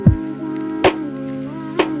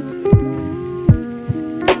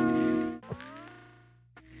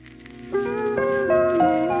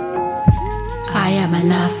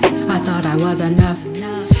was enough.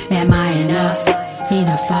 Am I enough?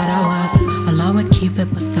 Enough thought I was, along with Cupid,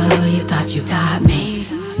 but solo you thought you got me.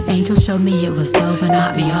 Angel showed me it was over,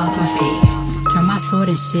 knocked me off my feet. Drew my sword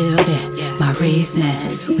and shielded my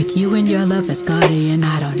reasoning. With you and your love as guardian,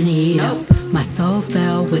 I don't need them. My soul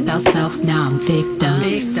fell without self, now I'm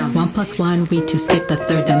victim. 1 + 1, we two skip the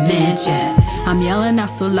third dimension. I'm yelling out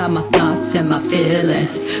so loud my thoughts and my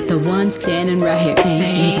feelings. The one standing right here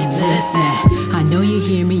ain't even listening. I know you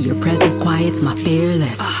hear me, your presence quiets my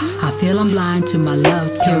fearless. I feel I'm blind to my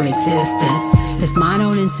love's pure existence. It's mine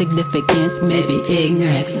own insignificance, maybe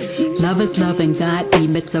ignorance. Love is love and God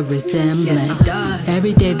emits a resemblance.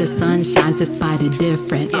 Every day the sun shines despite the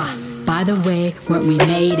difference. By the way, weren't we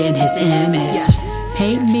made in his image?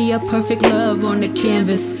 Paint me a perfect love on the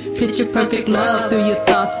canvas. Picture perfect love through your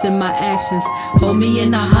thoughts and my actions. Hold me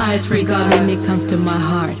in the highest regard when it comes to my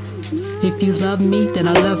heart. If you love me, then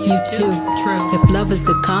I love you too. If love is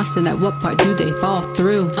the constant, at what part do they fall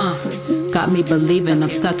through? Got me believing I'm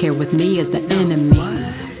stuck here with me as the enemy.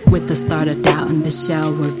 With the start of doubt in the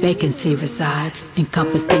shell where vacancy resides,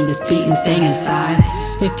 encompassing this beating thing inside.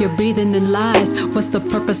 If you're breathing in lies, what's the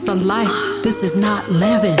purpose of life? This is not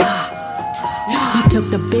living. You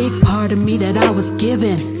took the big part of me that I was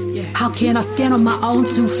given. How can I stand on my own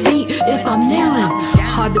 2 feet if I'm kneeling?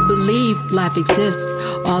 Hard to believe life exists,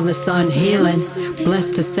 all this unhealing.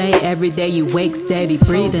 Blessed to say every day you wake steady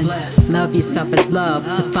breathing. Love yourself as love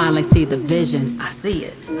to finally see the vision. I see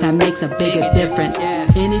it. That makes a bigger difference.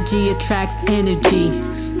 Energy attracts energy,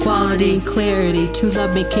 quality and clarity. True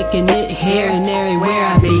love been kicking it here and everywhere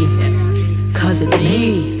I be. Cause it's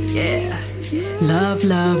me. Love,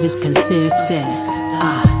 love is consistent.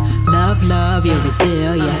 Love, you're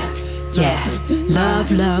resilient.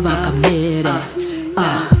 Love, I'm committed.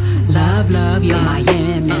 Love, you're my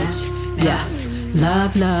image.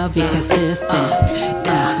 Love, you're consistent.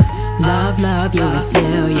 Love, you're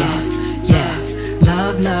resilient.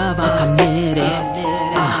 Love, I'm committed.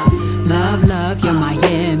 Love, you're my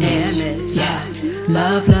image.